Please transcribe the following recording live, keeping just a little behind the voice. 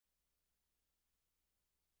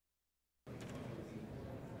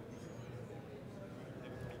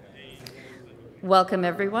Welcome,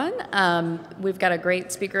 everyone. We've got a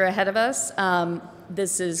great speaker ahead of us.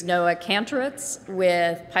 This is Noah Kantrowitz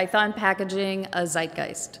with Python Packaging, a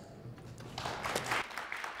Zeitgeist.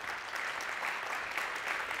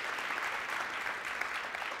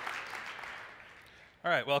 All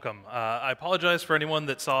right, welcome. I apologize for anyone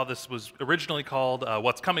that saw this was originally called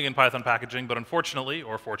What's Coming in Python Packaging, but unfortunately,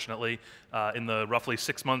 or fortunately, in the roughly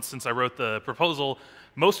 6 months since I wrote the proposal,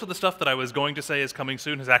 most of the stuff that I was going to say is coming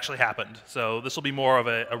soon has actually happened. So this will be more of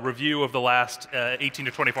a review of the last 18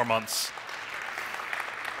 to 24 months.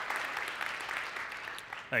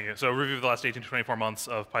 Thank you. So a review of the last 18 to 24 months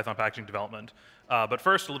of Python packaging development. But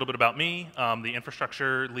first, a little bit about me. The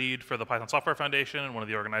infrastructure lead for the Python Software Foundation and one of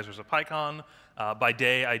the organizers of PyCon. By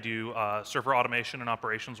day, I do server automation and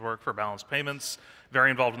operations work for balanced payments,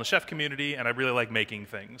 very involved in the chef community, and I really like making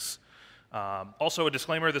things. Also, a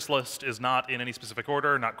disclaimer, this list is not in any specific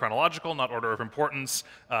order, not chronological, not order of importance.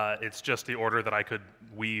 It's just the order that I could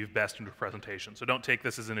weave best into a presentation. So don't take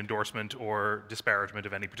this as an endorsement or disparagement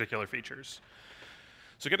of any particular features.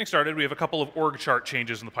 So getting started, we have a couple of org chart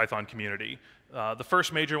changes in the Python community. The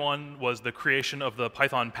first major one was the creation of the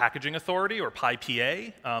Python Packaging Authority, or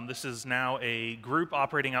PyPA. This is now a group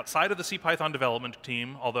operating outside of the CPython development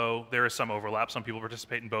team, although there is some overlap. Some people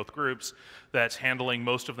participate in both groups. That's handling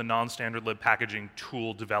most of the non-standard lib packaging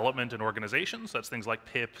tool development and organization. So that's things like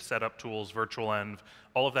pip, setup tools, virtualenv.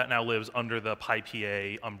 All of that now lives under the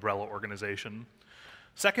PyPA umbrella organization.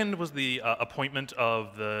 Second was the appointment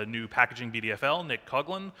of the new packaging BDFL, Nick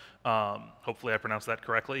Coghlan. Hopefully I pronounced that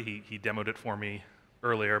correctly. He demoed it for me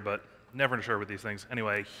earlier, but never sure with these things.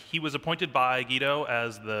 Anyway, he was appointed by Guido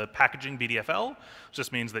as the packaging BDFL, which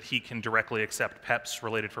just means that he can directly accept PEPs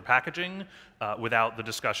related for packaging without the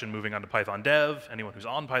discussion moving on to Python Dev. Anyone who's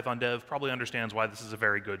on Python Dev probably understands why this is a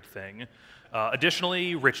very good thing.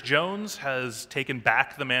 Additionally, Rich Jones has taken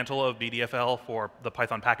back the mantle of BDFL for the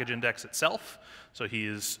Python package index itself. So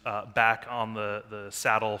he's back on the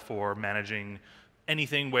saddle for managing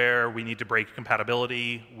anything where we need to break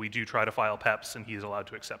compatibility. We do try to file PEPs, and he's allowed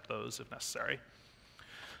to accept those if necessary.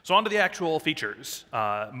 So on to the actual features.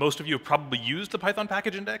 Most of you have probably used the Python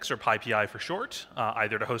package index, or PyPI for short,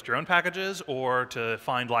 either to host your own packages or to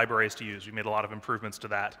find libraries to use. We made a lot of improvements to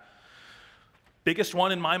that. Biggest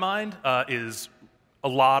one in my mind is a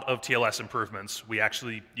lot of TLS improvements. We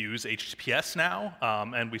actually use HTTPS now,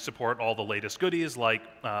 and we support all the latest goodies like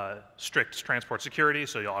strict transport security,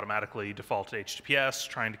 so you automatically default to HTTPS,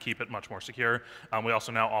 trying to keep it much more secure. We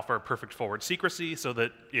also now offer perfect forward secrecy so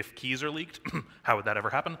that if keys are leaked, how would that ever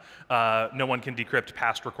happen? No one can decrypt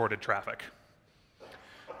past recorded traffic.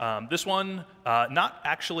 This one, not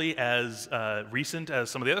actually as recent as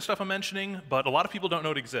some of the other stuff I'm mentioning, but a lot of people don't know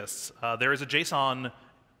it exists. There is a JSON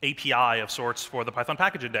API of sorts for the Python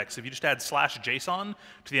package index. If you just add /JSON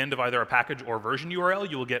to the end of either a package or version URL,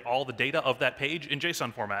 you will get all the data of that page in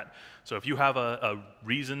JSON format. So if you have a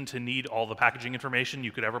reason to need all the packaging information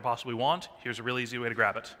you could ever possibly want, here's a really easy way to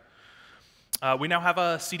grab it. We now have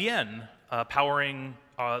a CDN powering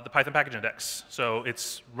the Python package index. So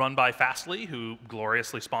it's run by Fastly, who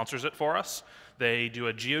gloriously sponsors it for us. They do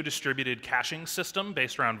a geo-distributed caching system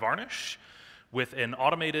based around Varnish with an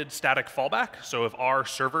automated static fallback. So if our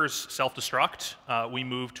servers self-destruct, we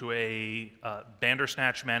move to a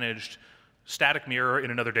Bandersnatch managed static mirror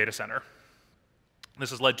in another data center.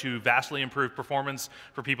 This has led to vastly improved performance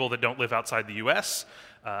for people that don't live outside the US,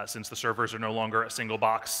 since the servers are no longer a single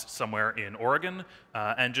box somewhere in Oregon,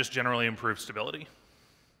 and just generally improved stability.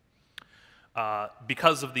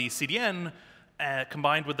 Because of the CDN,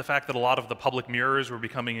 combined with the fact that a lot of the public mirrors were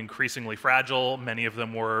becoming increasingly fragile, many of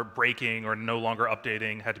them were breaking or no longer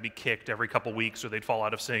updating, had to be kicked every couple weeks or they'd fall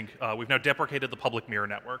out of sync, we've now deprecated the public mirror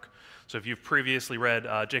network. So if you've previously read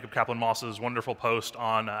Jacob Kaplan-Moss's wonderful post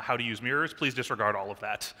on how to use mirrors, please disregard all of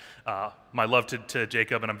that. My love to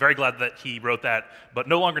Jacob, and I'm very glad that he wrote that, but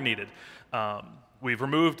no longer needed. We've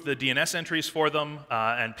removed the DNS entries for them,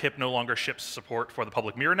 and pip no longer ships support for the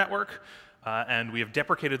public mirror network. And we have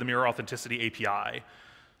deprecated the Mirror Authenticity API.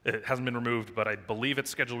 It hasn't been removed, but I believe it's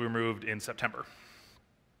scheduled to be removed in September.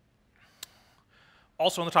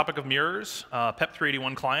 Also on the topic of mirrors, PEP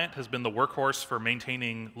 381 client has been the workhorse for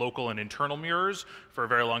maintaining local and internal mirrors for a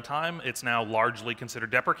very long time. It's now largely considered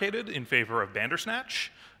deprecated in favor of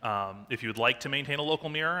Bandersnatch. If you would like to maintain a local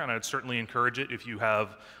mirror, and I'd certainly encourage it if you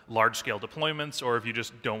have large-scale deployments or if you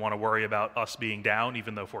just don't want to worry about us being down,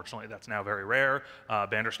 even though fortunately that's now very rare,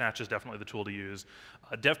 Bandersnatch is definitely the tool to use.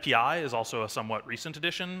 DevPI is also a somewhat recent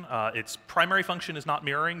addition. Its primary function is not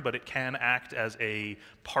mirroring, but it can act as a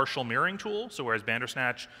partial mirroring tool. So whereas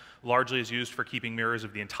Bandersnatch largely is used for keeping mirrors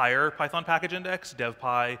of the entire Python package index,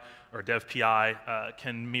 DevPI or DevPI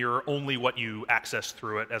can mirror only what you access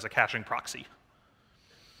through it as a caching proxy.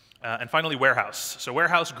 And finally, Warehouse. So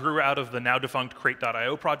Warehouse grew out of the now defunct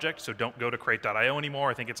crate.io project, so don't go to crate.io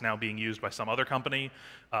anymore. I think it's now being used by some other company.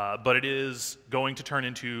 But it is going to turn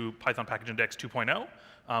into Python Package Index 2.0.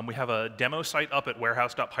 We have a demo site up at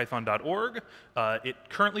warehouse.python.org. It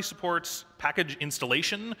currently supports package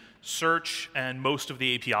installation, search, and most of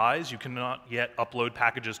the APIs. You cannot yet upload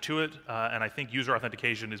packages to it, and I think user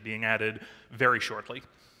authentication is being added very shortly.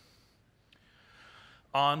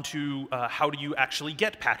 On to how do you actually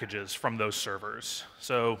get packages from those servers.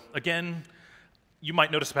 So again, you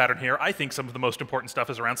might notice a pattern here. I think some of the most important stuff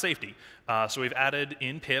is around safety. So we've added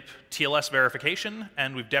in pip TLS verification,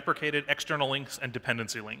 and we've deprecated external links and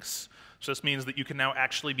dependency links. So this means that you can now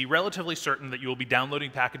actually be relatively certain that you will be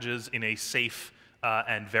downloading packages in a safe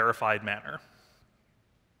and verified manner.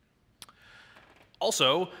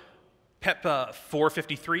 Also, PEP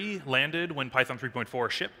 453 landed when Python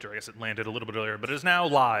 3.4 shipped, or I guess it landed a little bit earlier, but it is now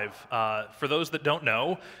live. For those that don't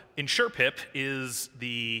know, ensure pip is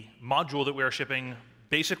the module that we are shipping,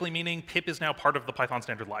 basically meaning pip is now part of the Python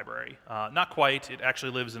standard library. Not quite, it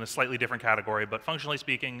actually lives in a slightly different category, but functionally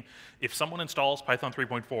speaking, if someone installs Python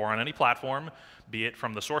 3.4 on any platform, be it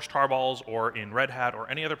from the source tarballs or in Red Hat or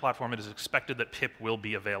any other platform, it is expected that pip will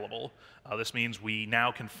be available. This means we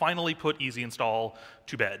now can finally put easy install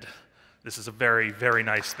to bed. This is a very, very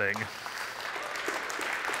nice thing.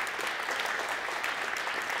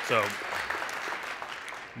 So,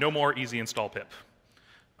 no more easy install pip.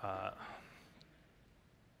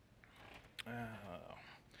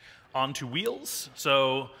 On to wheels.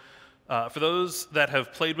 So, for those that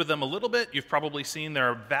have played with them a little bit, you've probably seen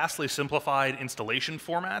their vastly simplified installation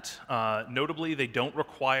format. Notably, they don't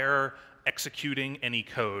require executing any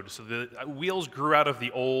code. So the wheels grew out of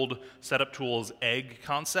the old setup tools egg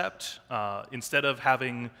concept. Instead of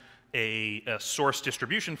having a source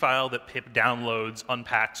distribution file that pip downloads,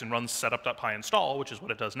 unpacks, and runs setup.py install, which is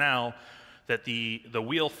what it does now, that the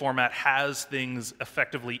wheel format has things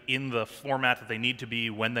effectively in the format that they need to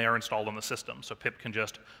be when they are installed on the system. So pip can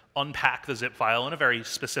just unpack the zip file in a very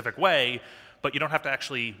specific way, but you don't have to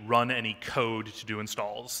actually run any code to do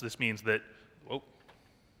installs. This means that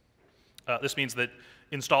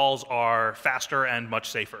installs are faster and much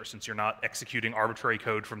safer since you're not executing arbitrary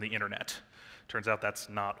code from the internet. Turns out that's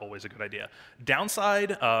not always a good idea.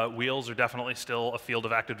 Downside, wheels are definitely still a field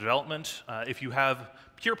of active development. If you have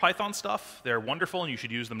pure Python stuff, they're wonderful and you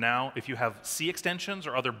should use them now. If you have C extensions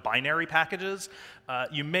or other binary packages,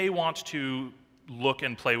 you may want to look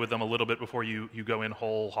and play with them a little bit before you go in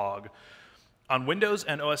whole hog. On Windows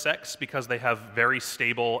and OS X, because they have very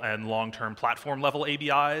stable and long-term platform-level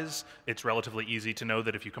ABIs, it's relatively easy to know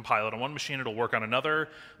that if you compile it on one machine, it'll work on another.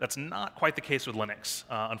 That's not quite the case with Linux.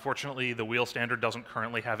 Unfortunately, the wheel standard doesn't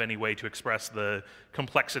currently have any way to express the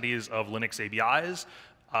complexities of Linux ABIs,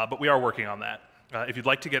 but we are working on that. If you'd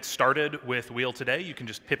like to get started with wheel today, you can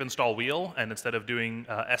just pip install wheel, and instead of doing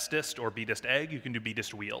sdist or bdist egg, you can do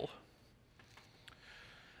bdist wheel.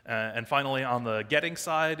 And finally, on the getting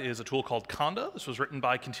side is a tool called Conda. This was written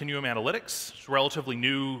by Continuum Analytics. It's a relatively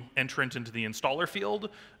new entrant into the installer field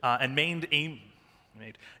and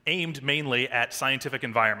aimed mainly at scientific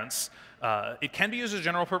environments. It can be used as a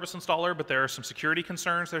general purpose installer, but there are some security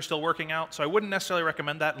concerns they're still working out, so I wouldn't necessarily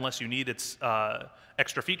recommend that unless you need its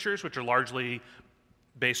extra features, which are largely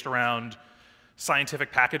based around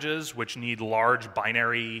scientific packages, which need large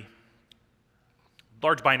binary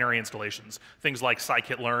installations, things like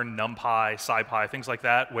scikit-learn, numpy, scipy, things like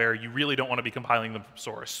that, where you really don't want to be compiling them from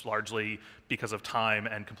source, largely because of time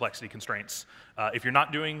and complexity constraints. If you're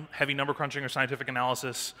not doing heavy number crunching or scientific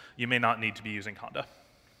analysis, you may not need to be using Conda.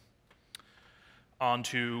 On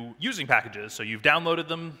to using packages. So you've downloaded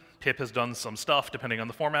them, pip has done some stuff depending on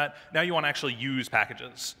the format. Now you want to actually use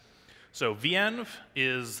packages. So venv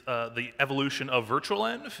is the evolution of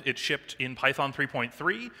virtualenv. It shipped in Python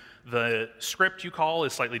 3.3. The script you call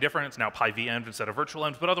is slightly different. It's now pyvenv instead of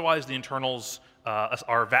virtualenv, but otherwise the internals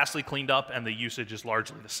are vastly cleaned up and the usage is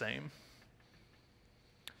largely the same.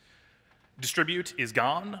 Distribute is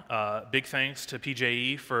gone. Big thanks to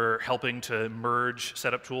PJE for helping to merge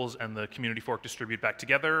setup tools and the community fork distribute back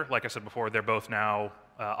together. Like I said before, they're both now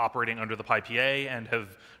operating under the PyPA and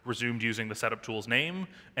have resumed using the setup tools name.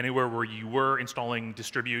 Anywhere where you were installing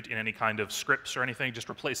distribute in any kind of scripts or anything, just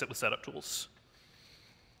replace it with setup tools.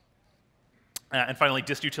 And finally,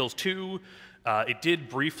 distutils-sig. It did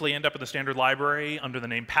briefly end up in the standard library under the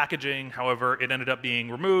name packaging. However, it ended up being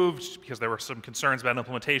removed because there were some concerns about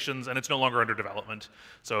implementations, and it's no longer under development.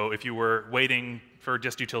 So if you were waiting for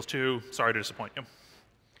distutils-sig, sorry to disappoint you.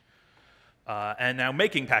 And now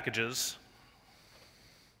making packages.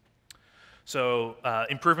 So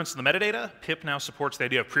improvements to the metadata. Pip now supports the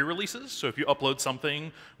idea of pre-releases. So if you upload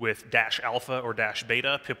something with -alpha or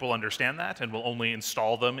 -beta, Pip will understand that and will only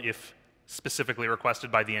install them if specifically requested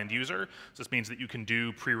by the end user. So this means that you can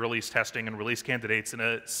do pre-release testing and release candidates in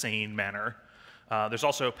a sane manner. There's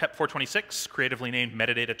also PEP 426, creatively named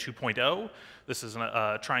Metadata 2.0. This is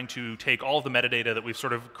trying to take all of the metadata that we've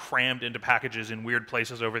sort of crammed into packages in weird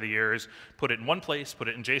places over the years, put it in one place, put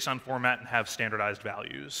it in JSON format, and have standardized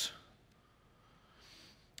values.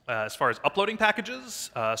 As far as uploading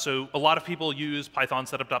packages, so a lot of people use Python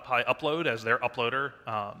setup.py upload as their uploader.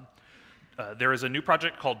 There is a new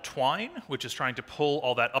project called Twine, which is trying to pull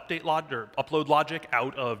all that upload logic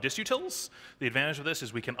out of distutils. The advantage of this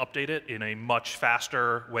is we can update it in a much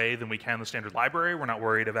faster way than we can the standard library. We're not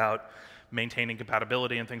worried about maintaining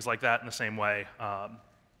compatibility and things like that in the same way.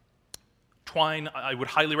 Twine, I would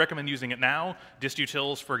highly recommend using it now.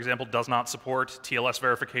 Distutils, for example, does not support TLS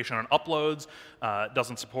verification on uploads,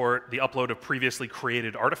 doesn't support the upload of previously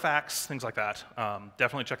created artifacts, things like that.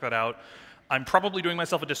 Definitely check that out. I'm probably doing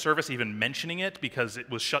myself a disservice even mentioning it because it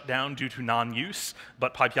was shut down due to non-use,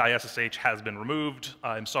 but PyPI SSH has been removed.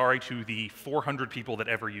 I'm sorry to the 400 people that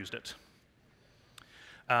ever used it.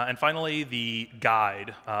 And finally, the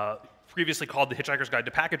guide. Previously called the Hitchhiker's Guide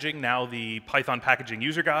to Packaging, now the Python Packaging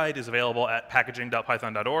User Guide is available at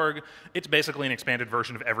packaging.python.org. It's basically an expanded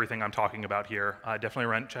version of everything I'm talking about here. I definitely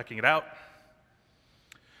recommend checking it out.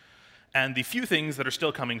 And the few things that are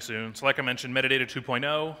still coming soon, so like I mentioned, Metadata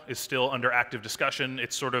 2.0 is still under active discussion.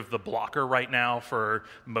 It's sort of the blocker right now for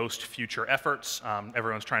most future efforts.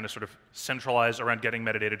 Everyone's trying to sort of centralize around getting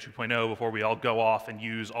Metadata 2.0 before we all go off and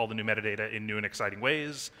use all the new metadata in new and exciting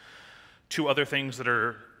ways. Two other things that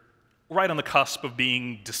are right on the cusp of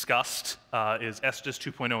being discussed is SDIS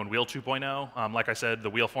 2.0 and Wheel 2.0. Like I said, the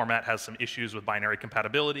Wheel format has some issues with binary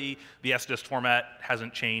compatibility. The SDIS format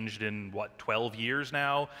hasn't changed in, what, 12 years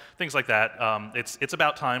now? Things like that. It's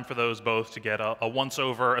about time for those both to get a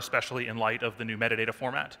once-over, especially in light of the new metadata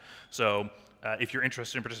format. So if you're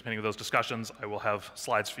interested in participating in those discussions, I will have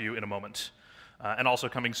slides for you in a moment. And also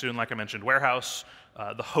coming soon, like I mentioned, Warehouse.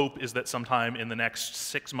 The hope is that sometime in the next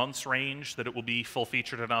 6 months range that it will be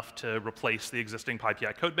full-featured enough to replace the existing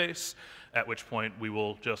PyPI codebase, at which point we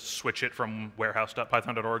will just switch it from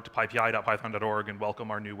warehouse.python.org to pypi.python.org and welcome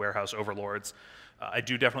our new Warehouse overlords. I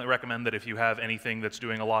do definitely recommend that if you have anything that's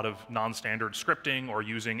doing a lot of non-standard scripting or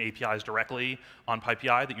using APIs directly on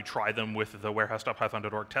PyPI, that you try them with the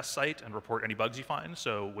warehouse.python.org test site and report any bugs you find.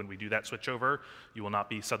 So when we do that switchover, you will not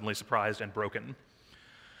be suddenly surprised and broken.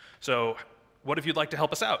 So what if you'd like to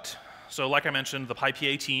help us out? So like I mentioned, the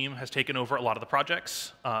PyPA team has taken over a lot of the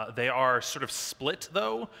projects. They are sort of split,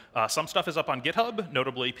 though. Some stuff is up on GitHub,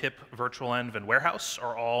 notably pip, virtualenv, and warehouse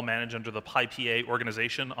are all managed under the PyPA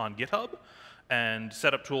organization on GitHub. And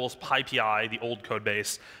setup tools, PyPI, the old code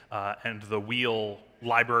base, and the Wheel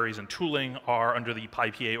libraries and tooling are under the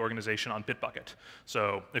PyPA organization on Bitbucket.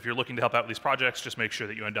 So if you're looking to help out with these projects, just make sure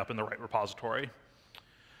that you end up in the right repository.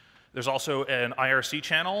 There's also an IRC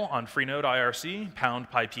channel on Freenode IRC,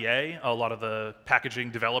 #PyPA. A lot of the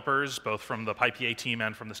packaging developers, both from the PyPA team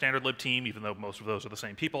and from the standard lib team, even though most of those are the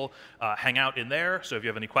same people, hang out in there. So if you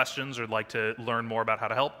have any questions or would like to learn more about how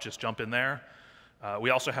to help, just jump in there.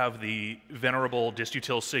 We also have the venerable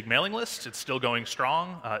distutils-sig mailing list. It's still going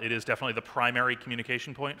strong. It is definitely the primary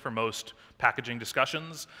communication point for most packaging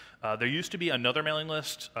discussions. There used to be another mailing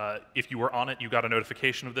list. If you were on it, you got a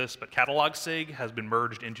notification of this, but catalog-sig has been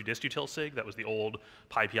merged into distutils-sig. That was the old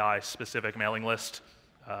PyPI-specific mailing list.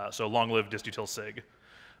 So long live distutils-sig.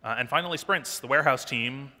 And finally, sprints. The warehouse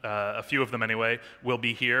team, a few of them anyway, will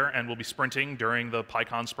be here and will be sprinting during the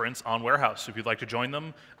PyCon sprints on warehouse. So if you'd like to join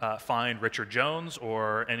them, find Richard Jones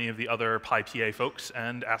or any of the other PyPA folks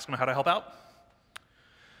and ask them how to help out.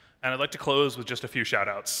 And I'd like to close with just a few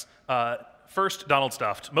shout-outs. First, Donald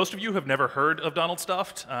Stuft. Most of you have never heard of Donald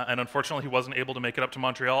Stuft, and unfortunately he wasn't able to make it up to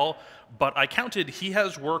Montreal, but I counted he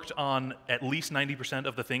has worked on at least 90%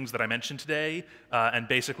 of the things that I mentioned today, and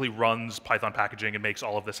basically runs Python packaging and makes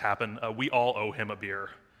all of this happen. We all owe him a beer.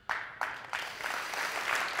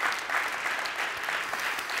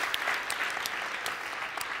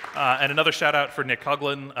 And another shout out for Nick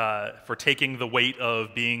Coghlan for taking the weight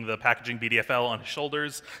of being the packaging BDFL on his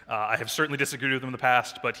shoulders. I have certainly disagreed with him in the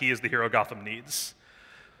past, but he is the hero Gotham needs.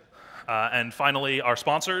 And finally, our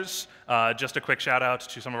sponsors. Just a quick shout out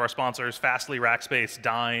to some of our sponsors: Fastly, Rackspace,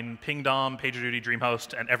 Dyn, Pingdom, PagerDuty,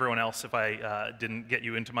 DreamHost, and everyone else if I didn't get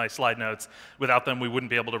you into my slide notes. Without them, we wouldn't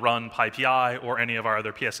be able to run PyPI or any of our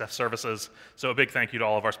other PSF services. So a big thank you to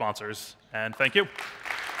all of our sponsors, and thank you.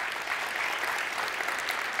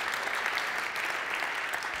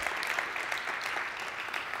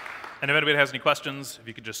 And if anybody has any questions, if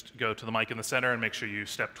you could just go to the mic in the center and make sure you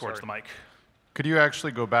step towards the mic. Could you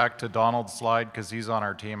actually go back to Donald's slide, because he's on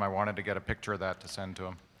our team. I wanted to get a picture of that to send to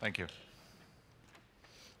him. Thank you.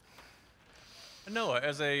 Noah,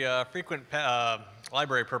 as a frequent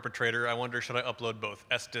library perpetrator, I wonder, should I upload both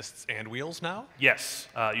sdists and wheels now? Yes,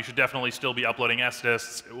 you should definitely still be uploading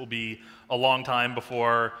sdists. It will be a long time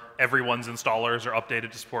before everyone's installers are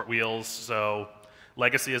updated to support wheels, so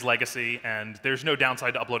legacy is legacy, and there's no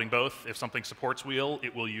downside to uploading both. If something supports wheel,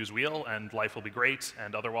 it will use wheel, and life will be great,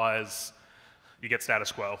 and otherwise, you get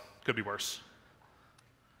status quo. Could be worse.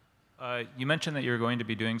 You mentioned that you're going to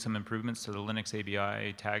be doing some improvements to the Linux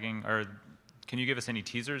ABI tagging. Can you give us any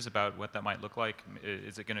teasers about what that might look like?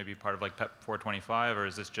 Is it going to be part of like PEP 425, or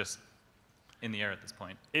is this just in the air at this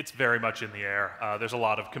point? It's very much in the air. There's a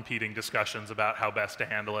lot of competing discussions about how best to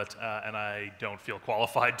handle it, and I don't feel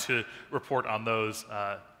qualified to report on those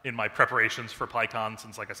in my preparations for PyCon,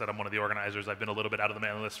 since, like I said, I'm one of the organizers. I've been a little bit out of the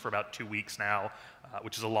mailing list for about 2 weeks now,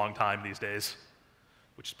 which is a long time these days,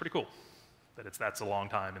 which is pretty cool that that's a long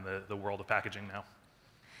time in the world of packaging now.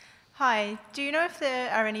 Hi, do you know if there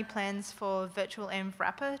are any plans for virtual env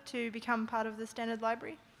wrapper to become part of the standard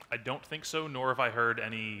library? I don't think so, nor have I heard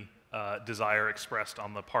any desire expressed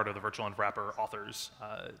on the part of the virtual env wrapper authors.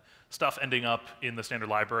 Stuff ending up in the standard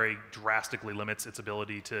library drastically limits its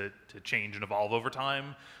ability to change and evolve over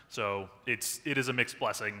time, so it is a mixed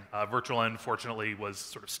blessing. Virtual env, fortunately, was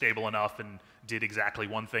sort of stable enough and did exactly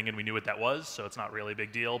one thing, and we knew what that was, so it's not really a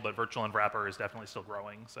big deal, but virtual env wrapper is definitely still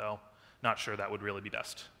growing, so not sure that would really be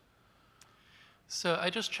best. So I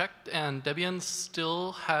just checked, and Debian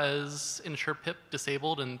still has ensure pip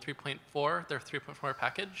disabled in 3.4, their 3.4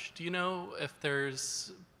 package. Do you know if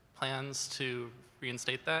there's plans to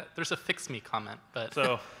reinstate that? There's a fix me comment, but.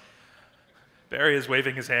 So Barry is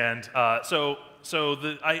waving his hand.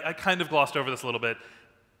 I kind of glossed over this a little bit.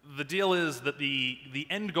 The deal is that the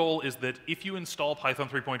end goal is that if you install Python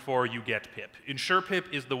 3.4, you get pip. Ensure pip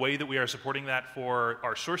is the way that we are supporting that for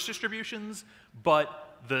our source distributions, but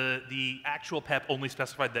the actual PEP only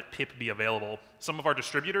specified that pip be available. Some of our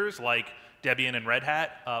distributors, like Debian and Red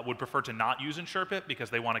Hat, would prefer to not use ensure pip because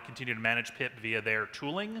they want to continue to manage pip via their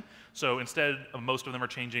tooling. So instead, most of them are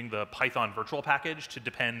changing the Python virtual package to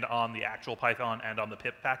depend on the actual Python and on the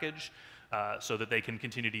pip package, so that they can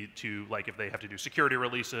continue to, like, if they have to do security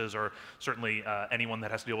releases, or certainly anyone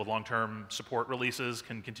that has to deal with long-term support releases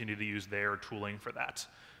can continue to use their tooling for that.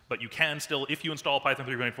 But you can still, if you install Python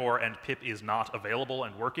 3.4 and pip is not available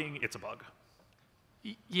and working, it's a bug.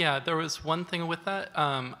 Yeah, there was one thing with that.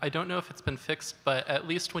 I don't know if it's been fixed, but at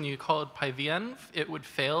least when you called pyvenv, it would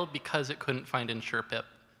fail because it couldn't find ensure pip.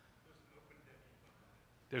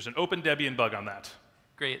 There's an open Debian bug on that.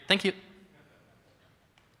 Great, thank you.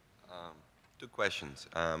 2 questions.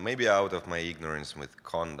 Maybe out of my ignorance with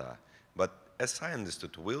Conda, but as I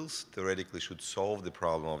understood, wheels theoretically should solve the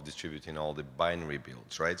problem of distributing all the binary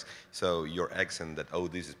builds, right? So your accent that, oh,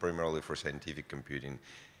 this is primarily for scientific computing.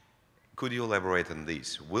 Could you elaborate on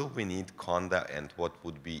this? Will we need Conda, and what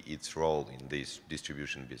would be its role in this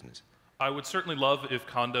distribution business? I would certainly love if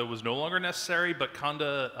Conda was no longer necessary, but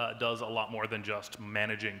Conda does a lot more than just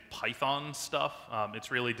managing Python stuff.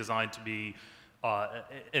 It's really designed to be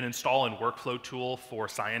an install and workflow tool for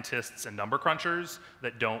scientists and number crunchers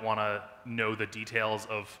that don't want to know the details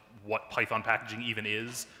of what Python packaging even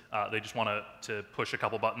is. They just want to push a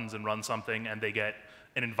couple buttons and run something, and they get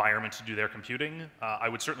an environment to do their computing. I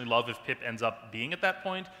would certainly love if pip ends up being at that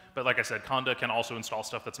point, but like I said, Conda can also install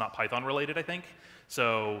stuff that's not Python related, I think.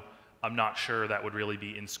 So I'm not sure that would really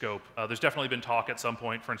be in scope. There's definitely been talk at some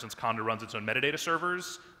point, for instance, Conda runs its own metadata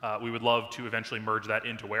servers. We would love to eventually merge that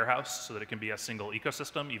into Warehouse so that it can be a single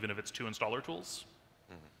ecosystem, even if it's 2 installer tools.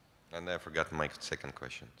 Mm-hmm. And I forgot my second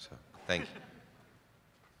question, so thank you.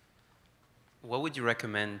 What would you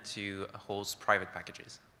recommend to host private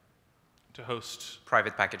packages? To host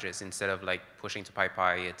private packages instead of like pushing to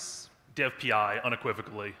PyPI, it's DevPI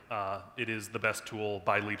unequivocally. It is the best tool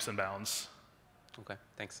by leaps and bounds. Okay,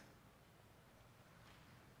 thanks.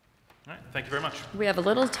 All right, thank you very much. We have a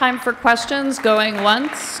little time for questions. Going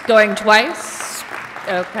once, going twice.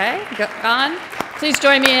 Okay, gone. Please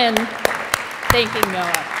join me in thanking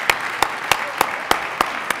Noah.